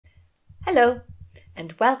Hello,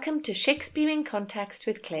 and welcome to Shakespeare in Context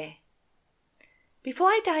with Claire. Before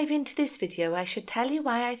I dive into this video, I should tell you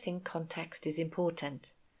why I think context is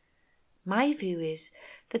important. My view is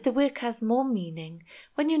that the work has more meaning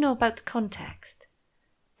when you know about the context,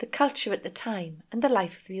 the culture at the time, and the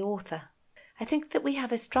life of the author. I think that we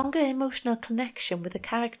have a stronger emotional connection with the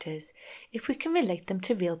characters if we can relate them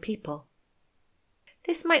to real people.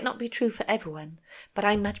 This might not be true for everyone, but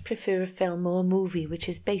I much prefer a film or a movie which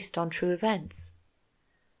is based on true events.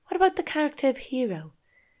 What about the character of Hero?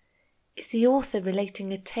 Is the author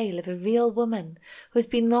relating a tale of a real woman who has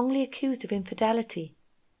been wrongly accused of infidelity?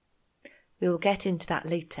 We will get into that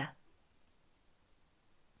later.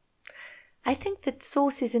 I think that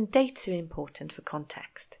sources and dates are important for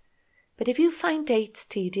context. But if you find dates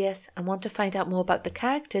tedious and want to find out more about the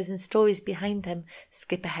characters and stories behind them,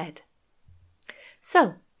 skip ahead.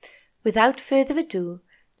 So, without further ado,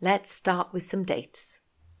 let's start with some dates.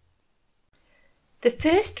 The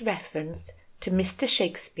first reference to Mr.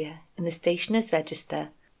 Shakespeare in the Stationer's Register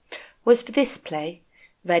was for this play,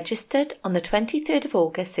 registered on the 23rd of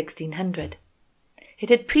August 1600.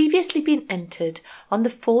 It had previously been entered on the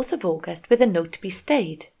 4th of August with a note to be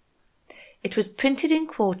stayed. It was printed in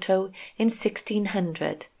quarto in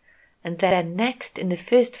 1600, and then next in the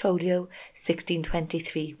first folio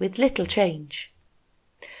 1623 with little change.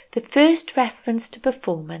 The first reference to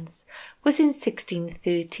performance was in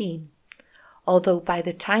 1613, although by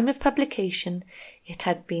the time of publication it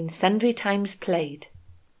had been sundry times played.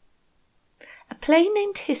 A play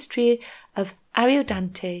named History of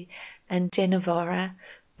Ariodante and Genovara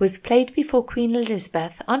was played before Queen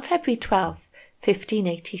Elizabeth on February 12,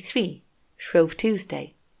 1583, Shrove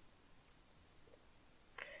Tuesday.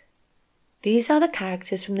 These are the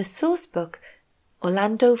characters from the source book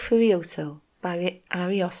Orlando Furioso by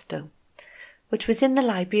Ariosto, which was in the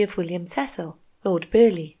library of William Cecil, Lord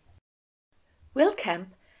Burleigh. Will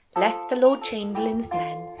Kemp left the Lord Chamberlain's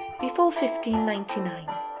men before 1599.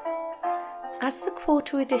 As the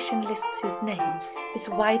quarto edition lists his name, it's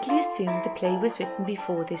widely assumed the play was written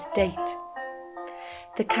before this date.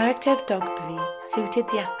 The character of Dogberry suited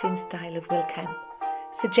the acting style of Will Kemp,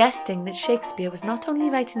 suggesting that Shakespeare was not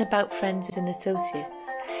only writing about friends and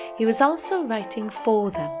associates, he was also writing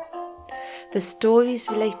for them. The stories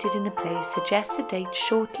related in the play suggest a date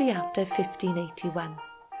shortly after 1581.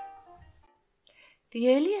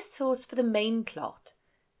 The earliest source for the main plot,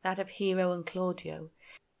 that of Hero and Claudio,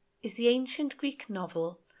 is the ancient Greek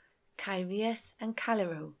novel Kyrios and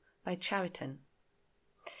Calero by Chariton.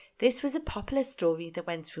 This was a popular story that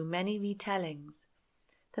went through many retellings,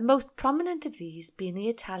 the most prominent of these being the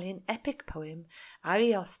Italian epic poem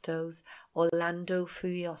Ariosto's Orlando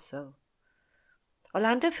Furioso.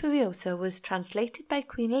 Orlando Furioso was translated by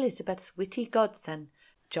Queen Elizabeth's witty godson,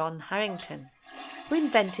 John Harrington, who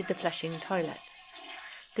invented the flushing toilet.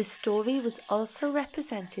 The story was also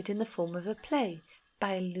represented in the form of a play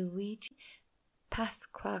by Luigi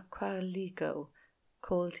Pasquaqualigo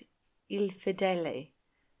called Il Fedele,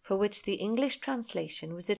 for which the English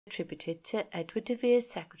translation was attributed to Edward de Vere's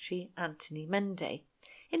secretary Anthony Munday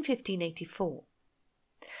in 1584.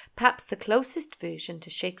 Perhaps the closest version to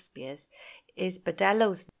Shakespeare's is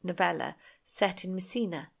Badello's novella set in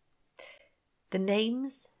Messina. The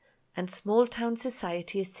names and small-town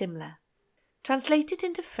society is similar. Translated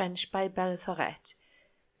into French by Belforet,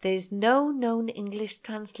 there is no known English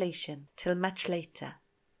translation till much later.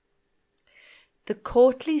 The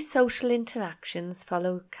courtly social interactions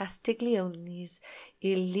follow Castiglione's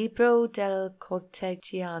Il Libro del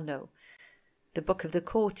Cortegiano, the Book of the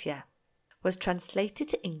Courtier, was translated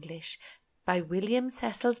to English by William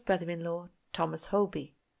Cecil's brother-in-law, Thomas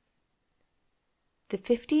Hoby. The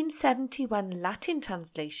 1571 Latin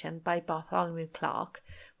translation by Bartholomew Clark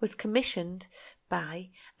was commissioned by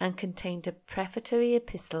and contained a prefatory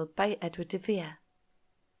epistle by Edward de Vere.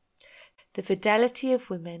 The fidelity of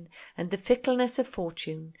women and the fickleness of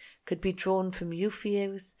fortune could be drawn from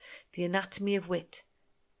Euphues' The Anatomy of Wit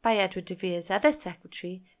by Edward de Vere's other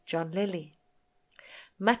secretary, John Lilly.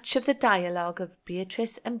 Much of the dialogue of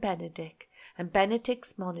Beatrice and Benedict and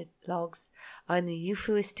Benedict's monologues are in the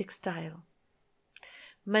euphuistic style.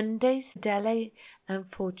 Munday's Dele and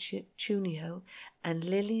Fortunio and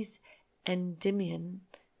Lilly's Endymion,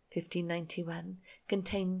 1591,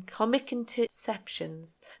 contain comic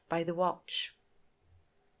interceptions by the watch.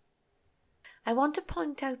 I want to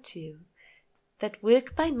point out to you that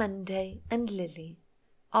work by Munday and Lilly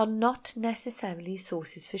are not necessarily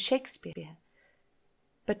sources for Shakespeare,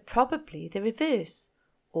 but probably the reverse,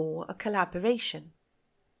 or a collaboration.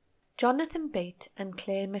 Jonathan Bate and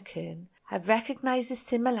Claire McKern have recognised the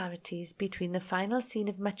similarities between the final scene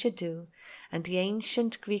of Much Ado and the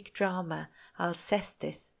ancient Greek drama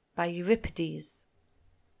Alcestis by Euripides.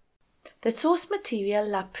 The source material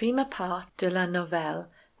La Prima Parte de la Novelle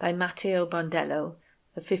by Matteo Bandello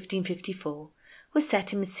of 1554 was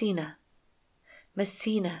set in Messina.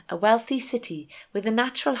 Messina, a wealthy city with a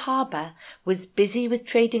natural harbour, was busy with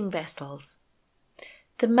trading vessels.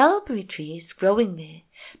 The mulberry trees growing there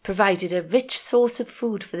provided a rich source of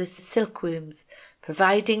food for the silkworms,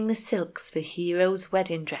 providing the silks for Hero's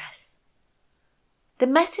wedding dress. The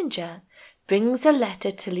messenger brings a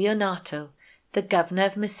letter to Leonato, the governor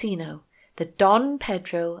of Messina, that Don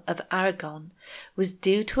Pedro of Aragon was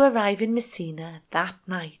due to arrive in Messina that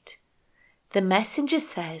night. The messenger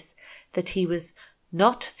says that he was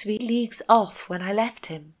not 3 leagues off when I left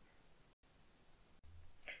him.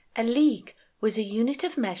 A league was a unit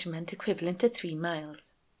of measurement equivalent to 3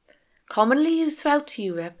 miles. Commonly used throughout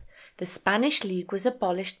Europe, the Spanish League was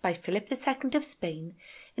abolished by Philip II of Spain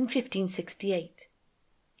in 1568.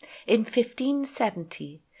 In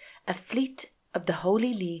 1570, a fleet of the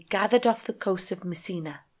Holy League gathered off the coast of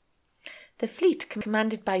Messina. The fleet,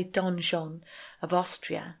 commanded by Don John of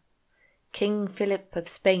Austria, King Philip of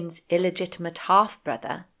Spain's illegitimate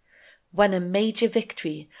half-brother, won a major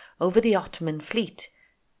victory over the Ottoman fleet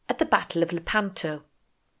at the Battle of Lepanto.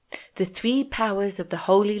 The 3 powers of the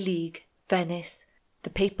Holy League, Venice, the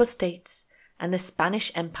Papal States, and the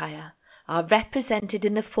Spanish Empire, are represented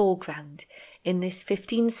in the foreground in this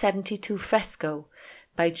 1572 fresco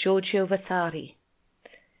by Giorgio Vasari,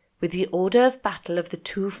 with the order of battle of the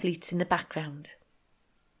 2 fleets in the background.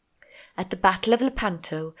 At the Battle of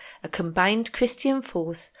Lepanto, a combined Christian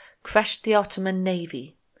force crushed the Ottoman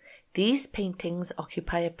navy. These paintings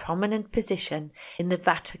occupy a prominent position in the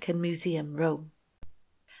Vatican Museum, Rome.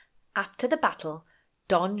 After the battle,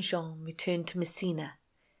 Don John returned to Messina.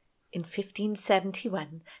 In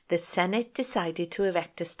 1571, the Senate decided to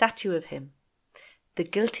erect a statue of him. The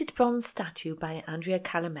gilded bronze statue by Andrea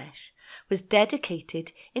Calamesh was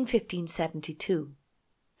dedicated in 1572.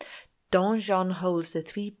 Don John holds the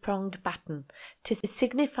 3-pronged baton to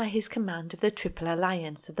signify his command of the Triple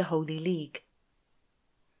Alliance of the Holy League.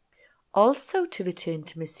 Also to return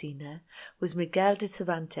to Messina was Miguel de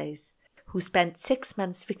Cervantes, who spent 6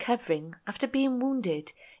 months recovering after being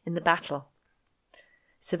wounded in the battle.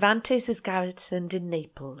 Cervantes was garrisoned in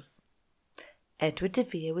Naples. Edward de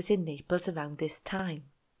Vere was in Naples around this time.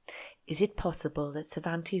 Is it possible that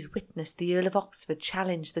Cervantes witnessed the Earl of Oxford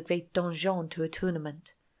challenge the great Don John to a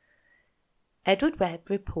tournament? Edward Webb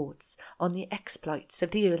reports on the exploits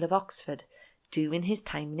of the Earl of Oxford during his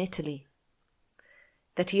time in Italy.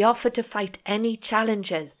 That he offered to fight any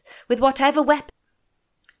challengers with whatever weapon.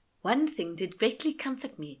 One thing did greatly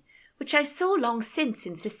comfort me, which I saw long since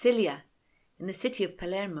in Sicilia, in the city of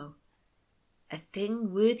Palermo, a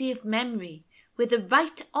thing worthy of memory, where the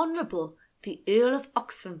Right Honourable the Earl of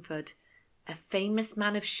Oxford, a famous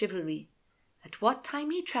man of chivalry, at what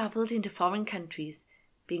time he travelled into foreign countries,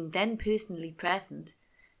 being then personally present,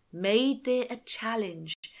 made there a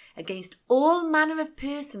challenge against all manner of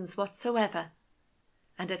persons whatsoever,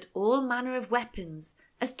 and at all manner of weapons,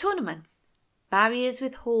 as tournaments, barriers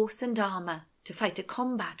with horse and armour, to fight a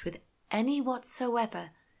combat with any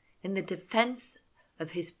whatsoever in the defence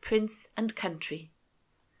of his prince and country,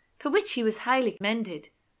 for which he was highly commended,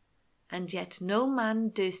 and yet no man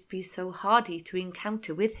durst be so hardy to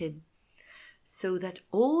encounter with him, so that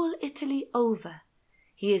all Italy over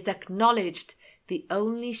he is acknowledged the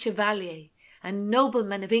only chevalier and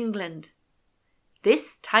nobleman of England.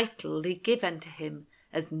 This title they give unto him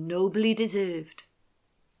as nobly deserved.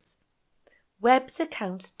 Webb's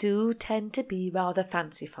accounts do tend to be rather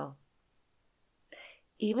fanciful.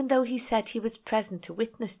 Even though he said he was present to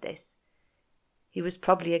witness this, he was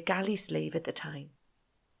probably a galley slave at the time.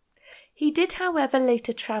 He did, however,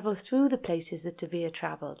 later travel through the places that de Vere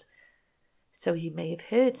travelled, so he may have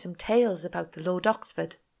heard some tales about the Lord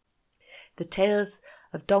Oxford. The tales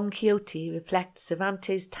of Don Quixote reflect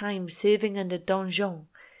Cervantes' time serving under Don John.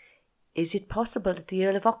 Is it possible that the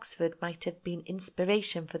Earl of Oxford might have been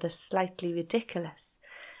inspiration for the slightly ridiculous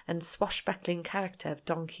and swashbuckling character of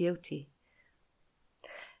Don Quixote?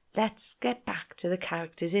 Let's get back to the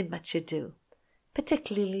characters in Much Ado,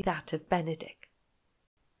 particularly that of Benedick.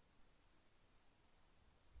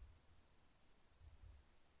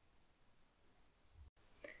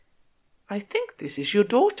 I think this is your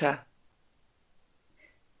daughter.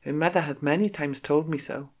 Her mother hath many times told me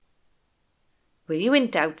so. Were you in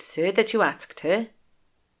doubt, sir, that you asked her?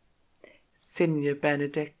 Signor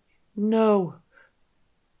Benedick, no,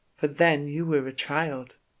 for then you were a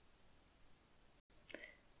child.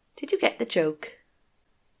 Did you get the joke?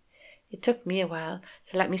 It took me a while,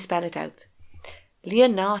 so let me spell it out.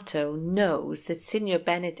 Leonardo knows that Signor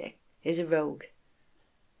Benedict is a rogue,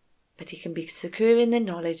 but he can be secure in the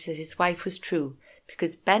knowledge that his wife was true,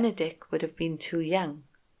 because Benedict would have been too young.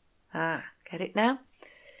 Ah, get it now?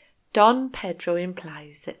 Don Pedro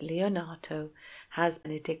implies that Leonardo has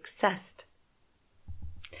Benedict sussed,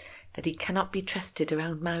 that he cannot be trusted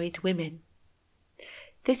around married women.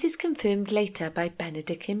 This is confirmed later by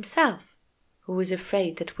Benedict himself, who was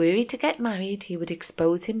afraid that were he to get married he would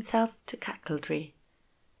expose himself to cuckoldry.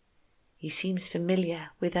 He seems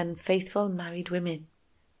familiar with unfaithful married women.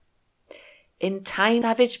 In time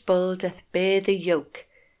savage bull doth bear the yoke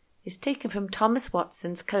is taken from Thomas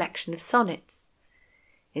Watson's collection of sonnets.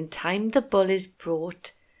 In time the bull is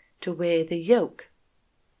brought to wear the yoke.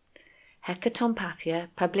 Hecatompathia,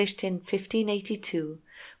 published in 1582,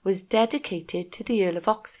 was dedicated to the Earl of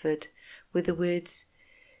Oxford with the words,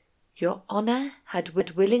 "Your Honour had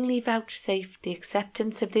willingly vouchsafed the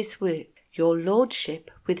acceptance of this work. Your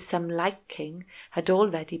Lordship, with some liking, had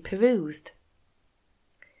already perused."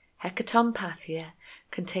 Hecatompathia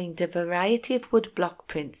contained a variety of woodblock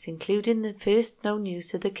prints, including the first known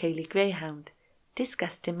use of the Cayley greyhound,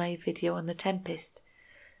 discussed in my video on the Tempest,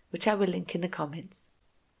 which I will link in the comments.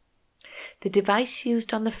 The device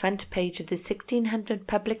used on the front page of the 1600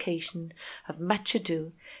 publication of Much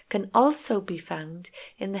Ado can also be found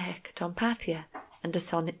in the Hecatompathia under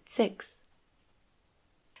Sonnet 6.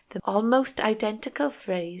 The almost identical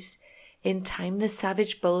phrase, "In time the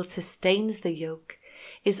savage bull sustains the yoke,"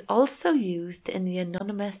 is also used in the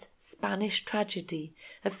anonymous Spanish tragedy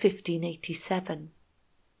of 1587.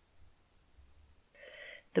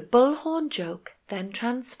 The bullhorn joke then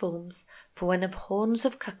transforms from one of horns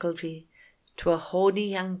of cuckoldry to a horny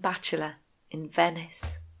young bachelor in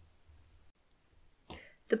Venice.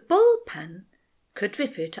 The bull pun could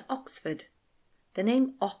refer to Oxford, the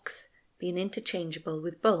name ox being interchangeable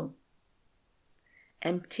with bull.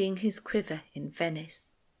 Emptying his quiver in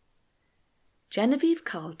Venice. Genevieve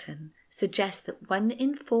Carleton suggests that 1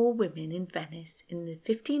 in 4 women in Venice in the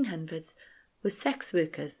 1500s were sex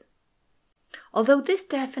workers, although this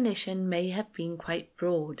definition may have been quite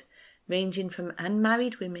broad, ranging from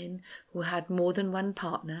unmarried women who had more than one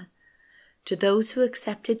partner to those who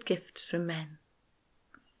accepted gifts from men.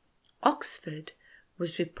 Oxford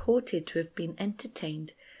was reported to have been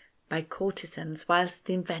entertained by courtesans whilst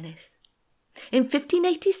in Venice. In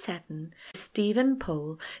 1587, Stephen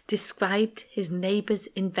Poole described his neighbours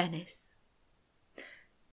in Venice.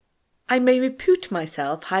 "I may repute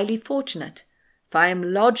myself highly fortunate, for I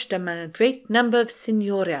am lodged among a great number of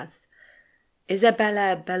signoras.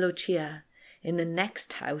 Isabella Bellocchia in the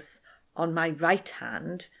next house on my right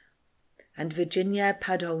hand, and Virginia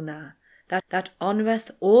Padona, that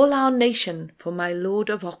honoureth all our nation for my Lord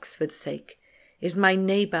of Oxford's sake, is my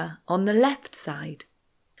neighbour on the left side."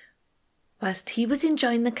 Whilst he was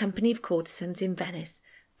enjoying the company of courtesans in Venice,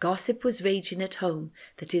 gossip was raging at home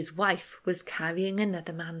that his wife was carrying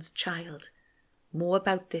another man's child. More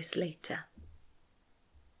about this later.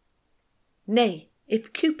 "Nay,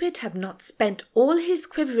 if Cupid have not spent all his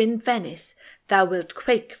quiver in Venice, thou wilt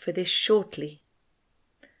quake for this shortly."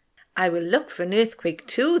 "I will look for an earthquake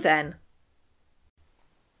too, then."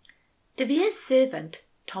 De Vere's servant,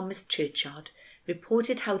 Thomas Churchyard,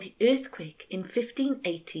 reported how the earthquake in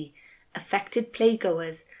 1580 affected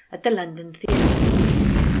playgoers at the London theatres.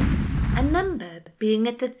 A number being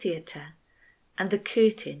at the theatre and the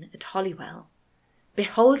curtain at Holywell,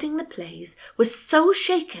 beholding the plays, was so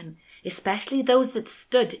shaken, especially those that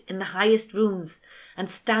stood in the highest rooms and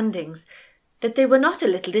standings, that they were not a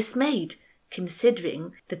little dismayed,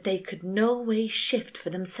 considering that they could no way shift for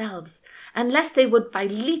themselves, unless they would by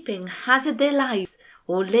leaping hazard their lives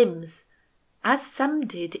or limbs, as some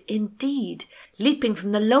did indeed, leaping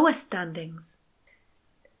from the lower standings.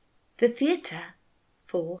 The theatre,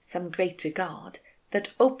 for some great regard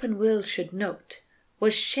that open world should note,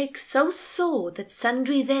 was shake so sore that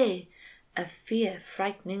sundry there a fear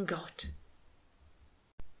frightening got.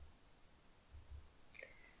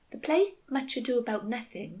 The play Much Ado About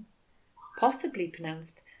Nothing, possibly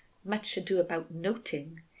pronounced Much Ado About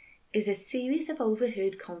Noting, is a series of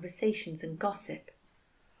overheard conversations and gossip.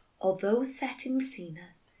 Although set in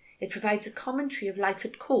Messina, it provides a commentary of life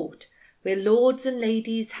at court, where lords and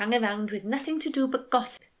ladies hang around with nothing to do but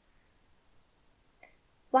gossip.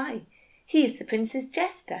 Why, he is the prince's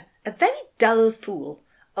jester, a very dull fool,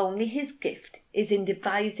 only his gift is in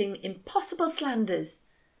devising impossible slanders.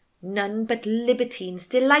 None but libertines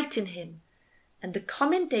delight in him, and the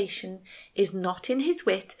commendation is not in his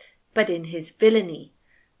wit, but in his villainy,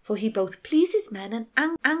 for he both pleases men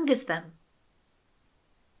and angers them.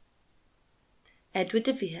 Edward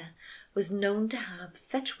de Vere was known to have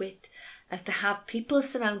such wit as to have people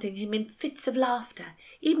surrounding him in fits of laughter.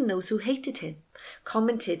 Even those who hated him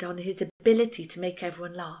commented on his ability to make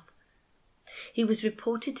everyone laugh. He was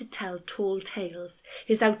reported to tell tall tales.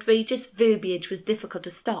 His outrageous verbiage was difficult to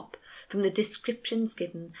stop. From the descriptions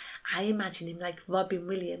given, I imagine him like Robin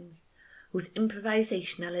Williams, whose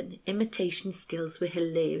improvisational and imitation skills were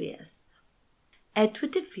hilarious.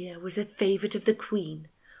 Edward de Vere was a favourite of the Queen,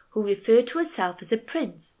 who referred to herself as a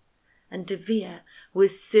prince, and de Vere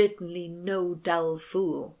was certainly no dull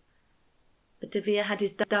fool. But de Vere had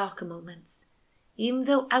his darker moments. Even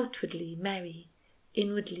though outwardly merry,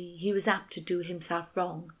 inwardly he was apt to do himself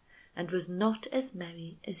wrong, and was not as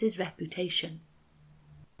merry as his reputation.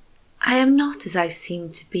 I am not as I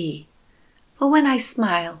seem to be, for when I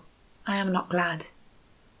smile, I am not glad.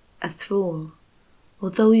 A thrall,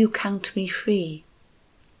 although you count me free,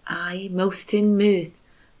 I, most in mirth,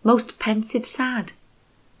 most pensive sad,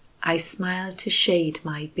 I smile to shade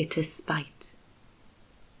my bitter spite.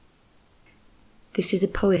 This is a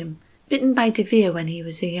poem written by de Vere when he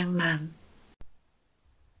was a young man.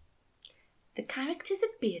 The characters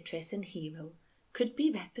of Beatrice and Hero could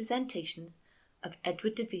be representations of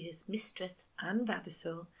Edward de Vere's mistress Anne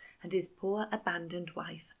Vavasor and his poor abandoned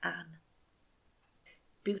wife Anne.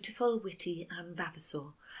 Beautiful, witty Anne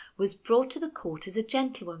Vavasor was brought to the court as a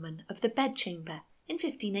gentlewoman of the bedchamber in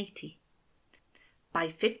 1580. By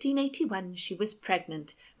 1581 she was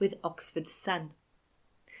pregnant with Oxford's son.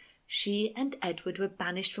 She and Edward were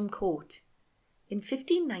banished from court. In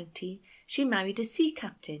 1590 she married a sea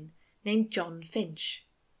captain named John Finch.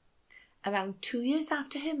 Around 2 years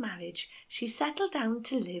after her marriage, she settled down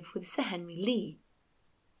to live with Sir Henry Lee.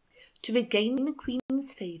 To regain the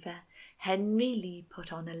Queen's favour, Henry Lee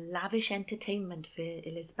put on a lavish entertainment for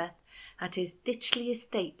Elizabeth at his Ditchley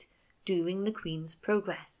estate during the Queen's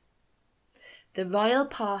progress. The royal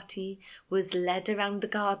party was led around the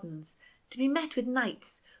gardens to be met with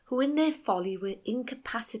knights who in their folly were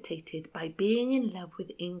incapacitated by being in love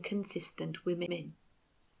with inconsistent women.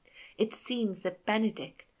 It seems that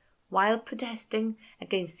Benedict, while protesting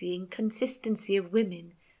against the inconsistency of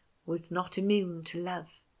women, was not immune to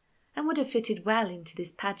love, and would have fitted well into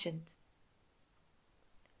this pageant.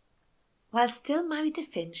 While still married to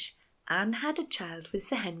Finch, Anne had a child with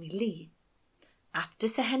Sir Henry Lee. After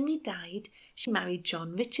Sir Henry died, she married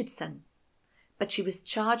John Richardson, but she was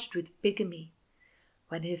charged with bigamy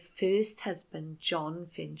when her first husband, John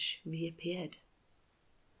Finch, reappeared.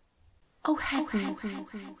 Oh heavens!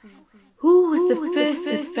 Who was the first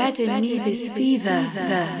that bred in me this fever?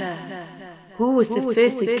 Who was the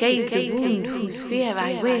first that gave the wound whose fear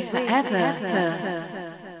I wear forever?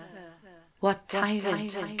 What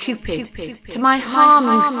tyrant, Cupid, to my harm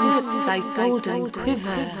usurps thy golden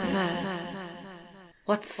quiver?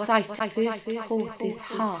 What sight first caught this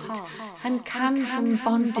heart, and can from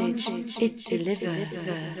bondage it deliver?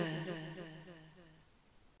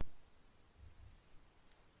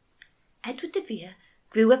 Edward de Vere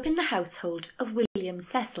grew up in the household of William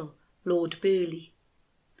Cecil, Lord Burleigh.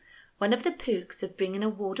 One of the perks of bringing a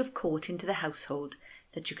ward of court into the household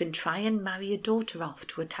that you can try and marry your daughter off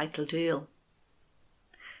to a titled earl.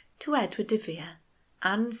 To Edward de Vere,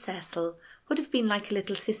 Anne Cecil would have been like a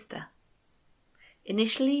little sister.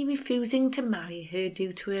 Initially refusing to marry her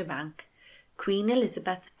due to her rank, Queen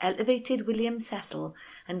Elizabeth elevated William Cecil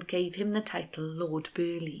and gave him the title Lord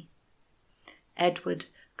Burleigh. Edward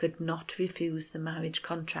could not refuse the marriage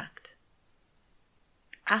contract.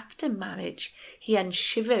 After marriage, he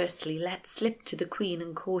unchivalrously let slip to the Queen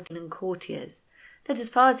and courtiers that as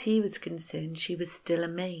far as he was concerned, she was still a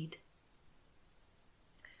maid.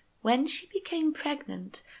 When she became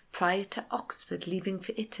pregnant, prior to Oxford leaving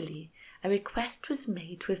for Italy, a request was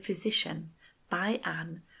made to a physician by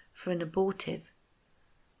Anne for an abortive,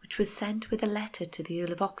 which was sent with a letter to the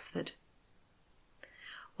Earl of Oxford.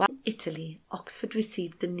 While in Italy, Oxford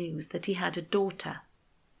received the news that he had a daughter.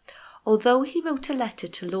 Although he wrote a letter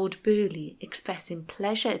to Lord Burleigh expressing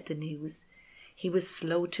pleasure at the news, he was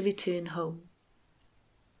slow to return home.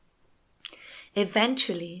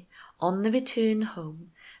 Eventually, on the return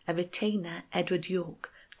home, a retainer, Edward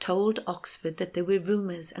York, told Oxford that there were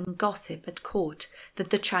rumours and gossip at court that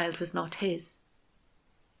the child was not his.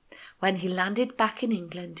 When he landed back in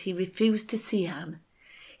England, he refused to see Anne.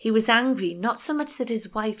 He was angry not so much that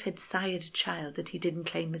his wife had sired a child that he didn't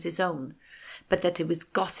claim as his own, but that it was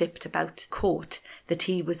gossiped about court that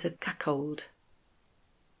he was a cuckold.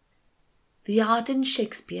 The ardent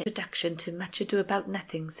Shakespeare introduction to Much Ado About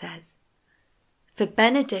Nothing says, "For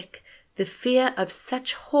Benedict, the fear of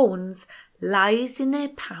such horns lies in their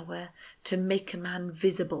power to make a man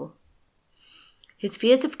visible. His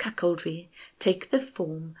fears of cuckoldry take the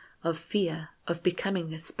form of fear of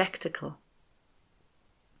becoming a spectacle.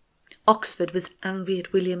 Oxford was angry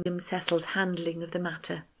at William Cecil's handling of the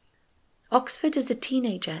matter. Oxford as a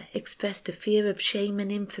teenager expressed a fear of shame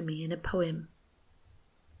and infamy in a poem.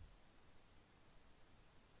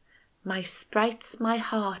 My sprites, my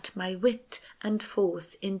heart, my wit and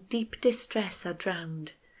force in deep distress are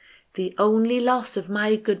drowned. The only loss of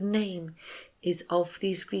my good name is of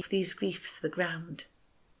these griefs the ground.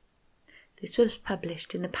 This was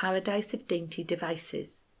published in the Paradise of Dainty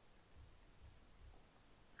Devices.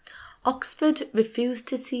 Oxford refused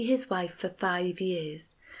to see his wife for 5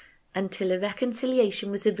 years, until a reconciliation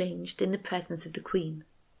was arranged in the presence of the Queen.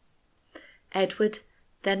 Edward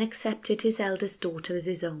then accepted his eldest daughter as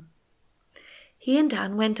his own. He and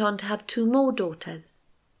Anne went on to have 2 more daughters.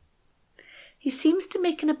 He seems to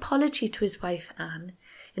make an apology to his wife Anne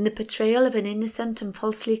in the portrayal of an innocent and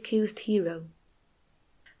falsely accused hero.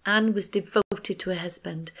 Anne was devoted to her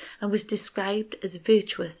husband and was described as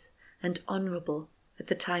virtuous and honourable at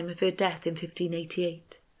the time of her death in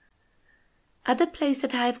 1588. Other plays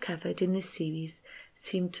that I have covered in this series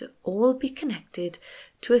seem to all be connected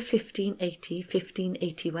to a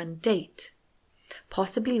 1580-1581 date,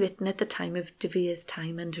 possibly written at the time of de Vere's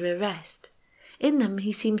time under arrest. In them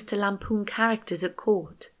he seems to lampoon characters at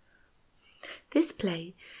court. This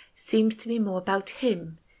play seems to be more about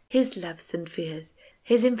him, his loves and fears,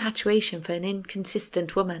 his infatuation for an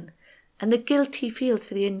inconsistent woman, and the guilt he feels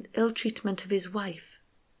for the ill-treatment of his wife.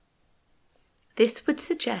 This would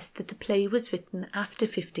suggest that the play was written after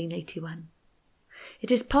 1581. It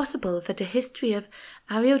is possible that a history of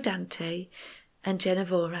Ariodante and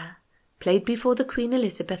Genevora, played before the Queen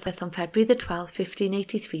Elizabeth on February the 12th,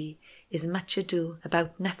 1583, is Much Ado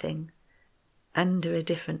About Nothing, under a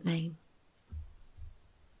different name.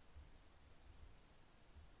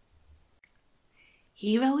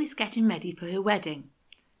 Hero is getting ready for her wedding,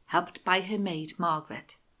 helped by her maid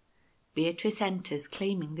Margaret. Beatrice enters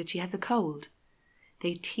claiming that she has a cold.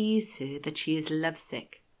 They tease her that she is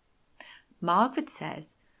lovesick. Margaret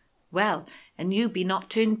says, "Well, and you be not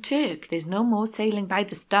turned Turk, there's no more sailing by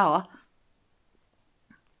the Star."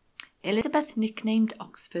 Elizabeth nicknamed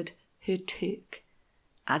Oxford her Turk.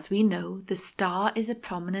 As we know, the star is a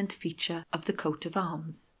prominent feature of the coat of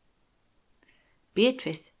arms.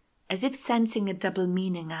 Beatrice, as if sensing a double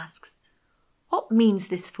meaning, asks, "What means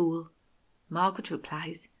this fool?" Margaret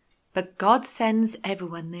replies, "But God sends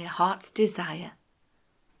everyone their heart's desire."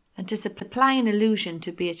 And to supply an allusion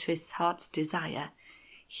to Beatrice's heart's desire,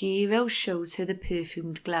 Hero shows her the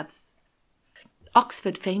perfumed gloves.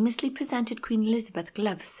 Oxford famously presented Queen Elizabeth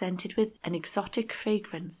gloves scented with an exotic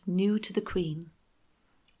fragrance new to the Queen.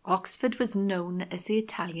 Oxford was known as the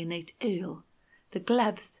Italianate Earl. The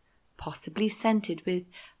gloves, possibly scented with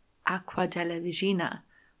Acqua della Regina,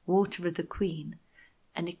 water of the Queen,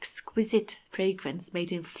 an exquisite fragrance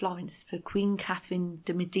made in Florence for Queen Catherine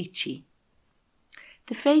de' Medici.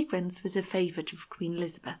 The fragrance was a favourite of Queen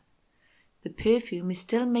Elizabeth. The perfume is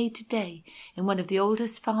still made today in one of the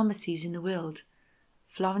oldest pharmacies in the world,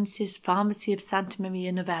 Florence's Pharmacy of Santa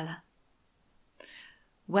Maria Novella.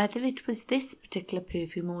 Whether it was this particular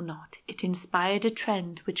perfume or not, it inspired a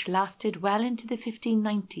trend which lasted well into the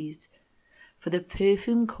 1590s for the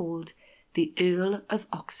perfume called the Earl of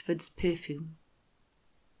Oxford's perfume.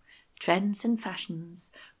 Trends and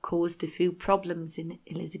fashions caused a few problems in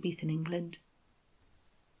Elizabethan England.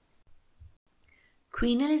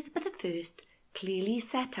 Queen Elizabeth I clearly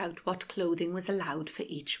set out what clothing was allowed for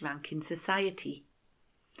each rank in society.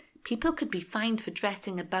 People could be fined for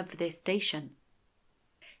dressing above their station.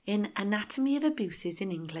 In Anatomy of Abuses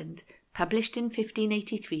in England, published in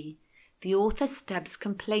 1583, the author Stubbs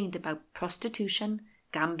complained about prostitution,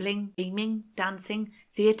 gambling, gaming, dancing,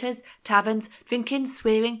 theatres, taverns, drinking,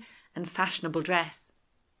 swearing, and fashionable dress.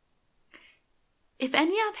 "If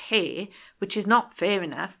any have hair which is not fair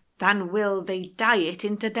enough, then will they dye it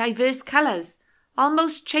into diverse colours,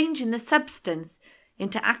 almost changing the substance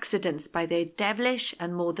into accidents by their devilish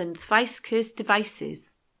and more than thrice cursed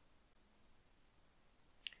devices."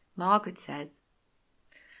 Margaret says,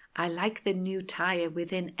 "I like the new tire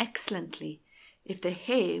within excellently, if the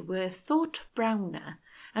hair were a thought browner,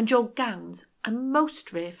 and your gowns a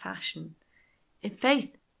most rare fashion. In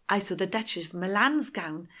faith, I saw the Duchess of Milan's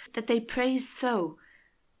gown that they praise so,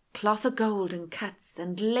 cloth of gold and cuts,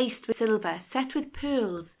 and laced with silver, set with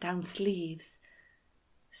pearls down sleeves,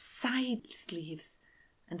 side sleeves,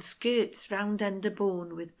 and skirts round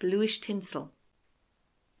underborne with bluish tinsel.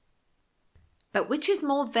 But which is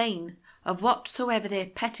more vain, of whatsoever their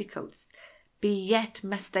petticoats be, yet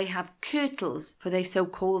must they have kirtles, for they so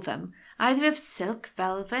call them, either of silk,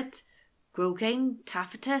 velvet, grosgrain,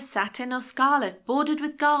 taffeta, satin or scarlet, bordered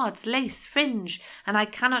with guards, lace, fringe, and I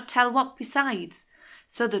cannot tell what besides,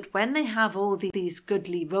 so that when they have all these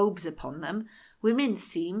goodly robes upon them, women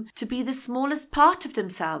seem to be the smallest part of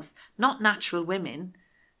themselves, not natural women.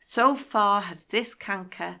 So far has this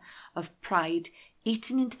canker of pride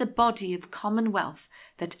eaten into the body of commonwealth,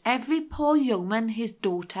 that every poor yeoman his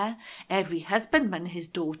daughter, every husbandman his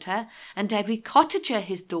daughter, and every cottager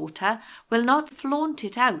his daughter will not flaunt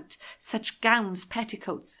it out such gowns,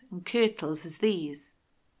 petticoats, and kirtles as these.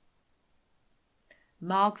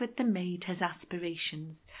 Margaret the maid has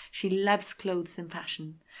aspirations. She loves clothes and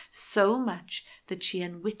fashion, so much that she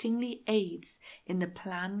unwittingly aids in the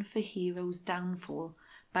plan for Hero's downfall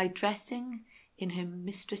by dressing in her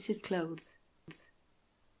mistress's clothes.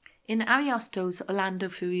 In Ariosto's Orlando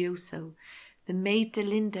Furioso, the maid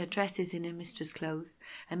Delinda dresses in her mistress' clothes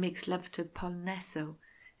and makes love to Polnesso,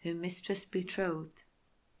 her mistress betrothed.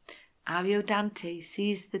 Ariodante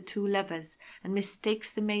sees the two lovers and mistakes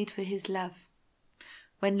the maid for his love.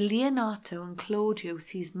 When Leonato and Claudio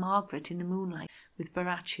sees Margaret in the moonlight with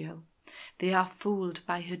Baraccio, they are fooled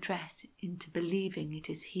by her dress into believing it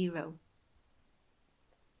is Hero.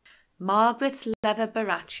 Margaret's lover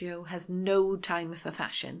Baraccio has no time for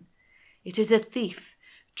fashion. It is a thief.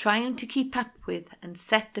 Trying to keep up with and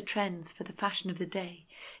set the trends for the fashion of the day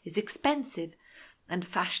is expensive, and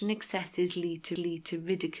fashion excesses lead to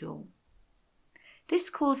ridicule. This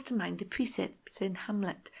calls to mind the precepts in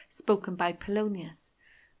Hamlet spoken by Polonius,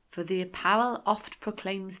 for the apparel oft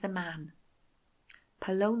proclaims the man.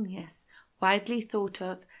 Polonius, widely thought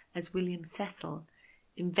of as William Cecil,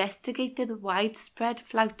 investigated the widespread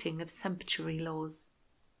flouting of sumptuary laws.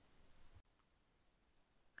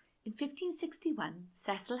 In 1561,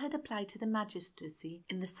 Cecil had applied to the magistracy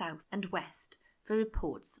in the south and west for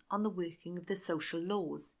reports on the working of the social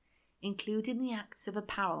laws, including the acts of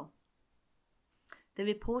apparel. The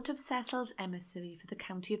report of Cecil's emissary for the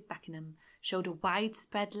county of Buckingham showed a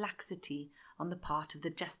widespread laxity on the part of the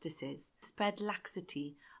justices,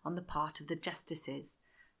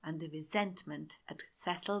 and the resentment at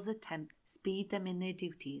Cecil's attempt to speed them in their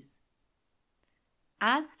duties.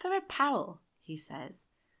 As for apparel, he says,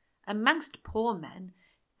 amongst poor men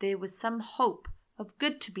there was some hope of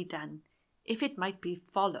good to be done, if it might be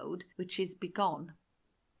followed, which is begone.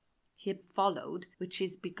 He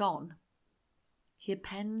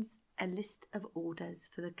appends a list of orders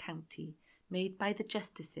for the county made by the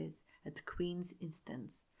justices at the Queen's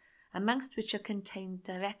instance, amongst which are contained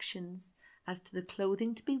directions as to the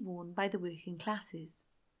clothing to be worn by the working classes.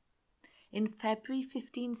 In February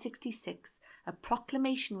 1566, a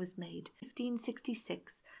proclamation was made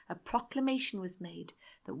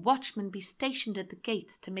that watchmen be stationed at the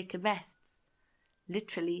gates to make arrests,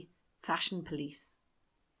 literally fashion police.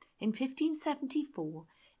 In 1574,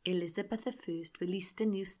 Elizabeth I released a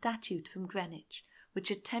new statute from Greenwich, which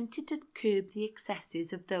attempted to curb the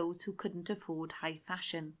excesses of those who couldn't afford high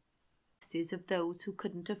fashion.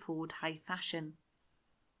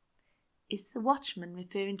 Is the watchman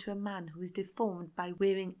referring to a man who is deformed by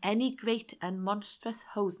wearing any great and monstrous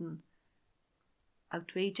hosen,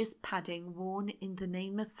 outrageous padding worn in the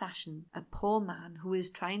name of fashion, a poor man who is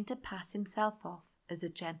trying to pass himself off as a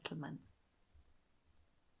gentleman?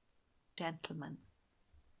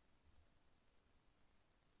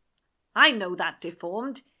 I know that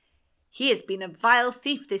deformed. He has been a vile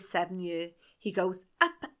thief this 7 year. He goes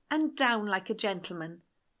up and down like a gentleman.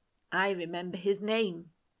 I remember his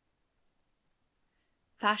name.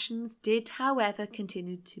 Fashions did, however,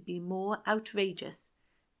 continue to be more outrageous,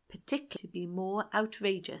 particularly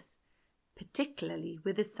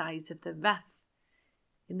with the size of the ruff.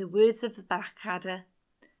 In the words of the Blackadder,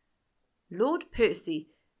 "Lord Percy,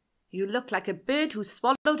 you look like a bird who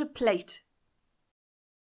swallowed a plate."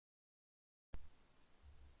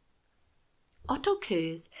 Otto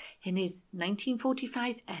Kurz, in his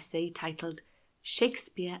 1945 essay titled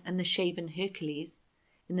Shakespeare and the Shaven Hercules,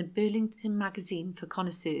 in the Burlington Magazine for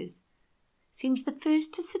Connoisseurs, seems the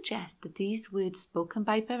first to suggest that these words spoken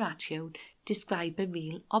by Baraccio describe a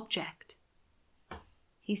real object.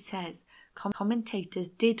 He says commentators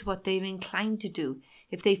did what they were inclined to do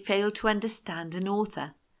if they failed to understand an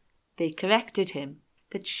author. They corrected him.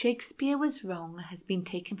 That Shakespeare was wrong has been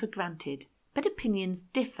taken for granted, but opinions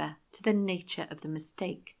differ to the nature of the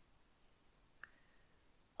mistake.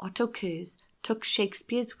 Otto Kurz took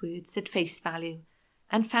Shakespeare's words at face value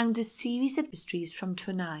and found a series of histories from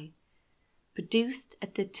Tournai, produced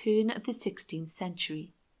at the turn of the 16th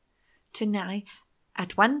century. Tournai,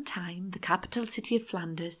 at one time the capital city of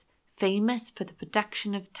Flanders, famous for the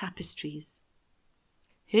production of tapestries.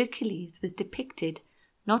 Hercules was depicted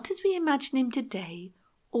not as we imagine him today,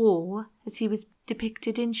 or as he was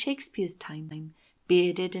depicted in Shakespeare's time,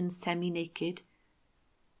 bearded and semi-naked,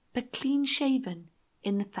 but clean-shaven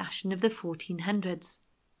in the fashion of the 1400s.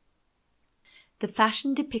 The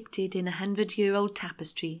fashion depicted in 100-year-old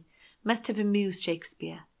tapestry must have amused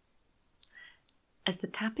Shakespeare. As the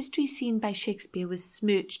tapestry seen by Shakespeare was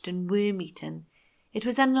smirched and worm-eaten, it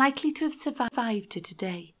was unlikely to have survived to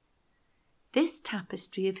today. This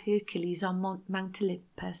tapestry of Hercules on Mount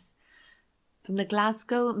Olympus, from the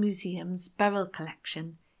Glasgow Museum's Burrell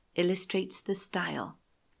collection, illustrates the style.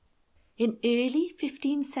 In early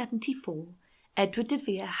 1574, Edward de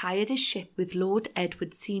Vere hired a ship with Lord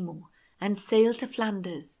Edward Seymour and sailed to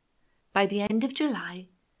Flanders. By the end of July,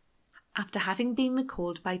 after having been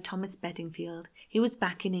recalled by Thomas Bedingfield, he was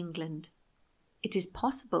back in England. It is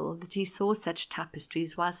possible that he saw such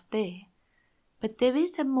tapestries whilst there, but there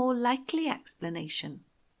is a more likely explanation.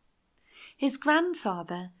 His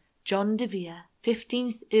grandfather, John de Vere,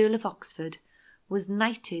 15th Earl of Oxford, was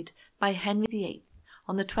knighted by Henry VIII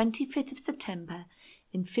on the 25th of September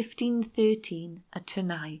in 1513 at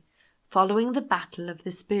Tournai, following the Battle of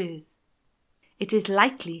the Spurs. It is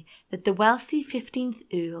likely that the wealthy 15th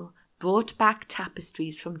Earl brought back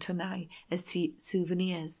tapestries from Tournai as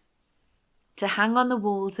souvenirs to hang on the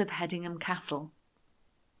walls of Hedingham Castle.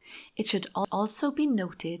 It should also be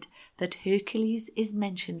noted that Hercules is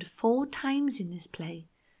mentioned 4 times in this play,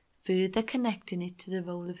 further connecting it to the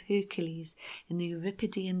role of Hercules in the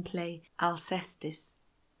Euripidean play Alcestis.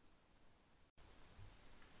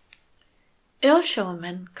 Earl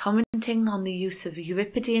Showman, commenting on the use of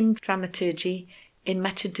Euripidean dramaturgy in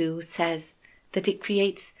Much Ado, says that it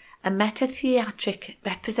creates a meta-theatric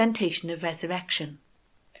representation of resurrection,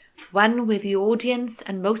 one where the audience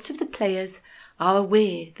and most of the players are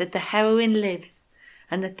aware that the heroine lives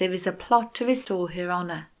and that there is a plot to restore her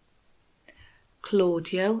honour.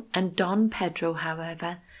 Claudio and Don Pedro,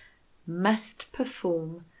 however, must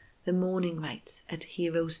perform the mourning rites at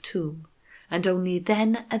Hero's tomb, and only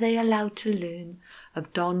then are they allowed to learn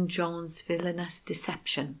of Don John's villainous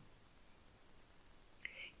deception.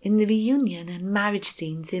 In the reunion and marriage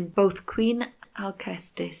scenes in both Queen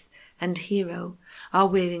Alcestis and Hero are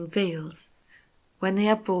wearing veils when they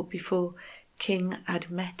are brought before King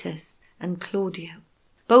Admetus and Claudio.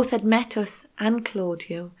 Both Admetus and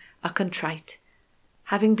Claudio are contrite,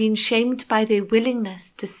 having been shamed by their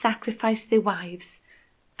willingness to sacrifice their wives,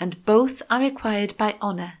 and both are required by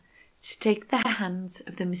honour to take the hands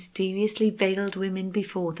of the mysteriously veiled women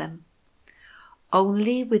before them.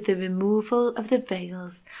 Only with the removal of the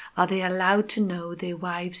veils are they allowed to know their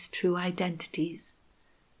wives' true identities.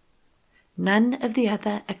 None of the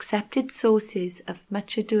other accepted sources of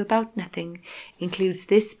Much Ado About Nothing includes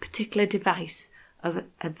this particular device of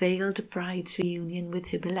a veiled bride's reunion with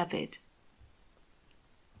her beloved.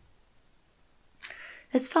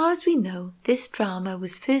 As far as we know, this drama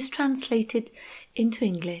was first translated into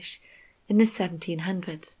English in the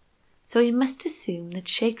 1700s, so we must assume that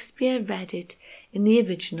Shakespeare read it in the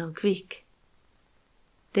original Greek.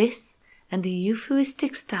 This and the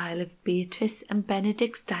euphuistic style of Beatrice and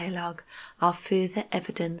Benedict's dialogue are further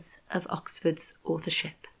evidence of Oxford's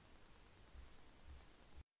authorship.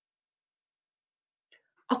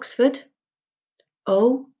 Oxford,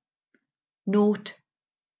 naught,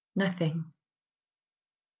 nothing.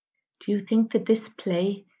 Do you think that this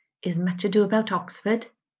play is Much Ado About Oxford?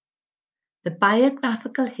 The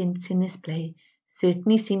biographical hints in this play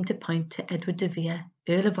certainly seem to point to Edward de Vere,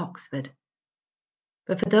 Earl of Oxford.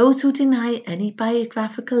 But for those who deny any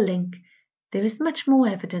biographical link, there is much more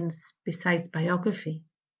evidence besides biography,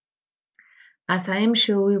 as I am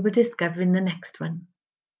sure we will discover in the next one.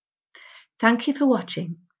 Thank you for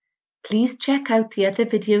watching. Please check out the other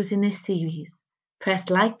videos in this series. Press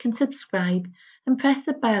like and subscribe, and press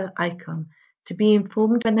the bell icon to be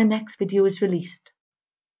informed when the next video is released.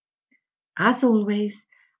 As always,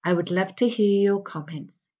 I would love to hear your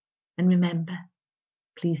comments. And remember,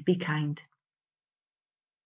 please be kind.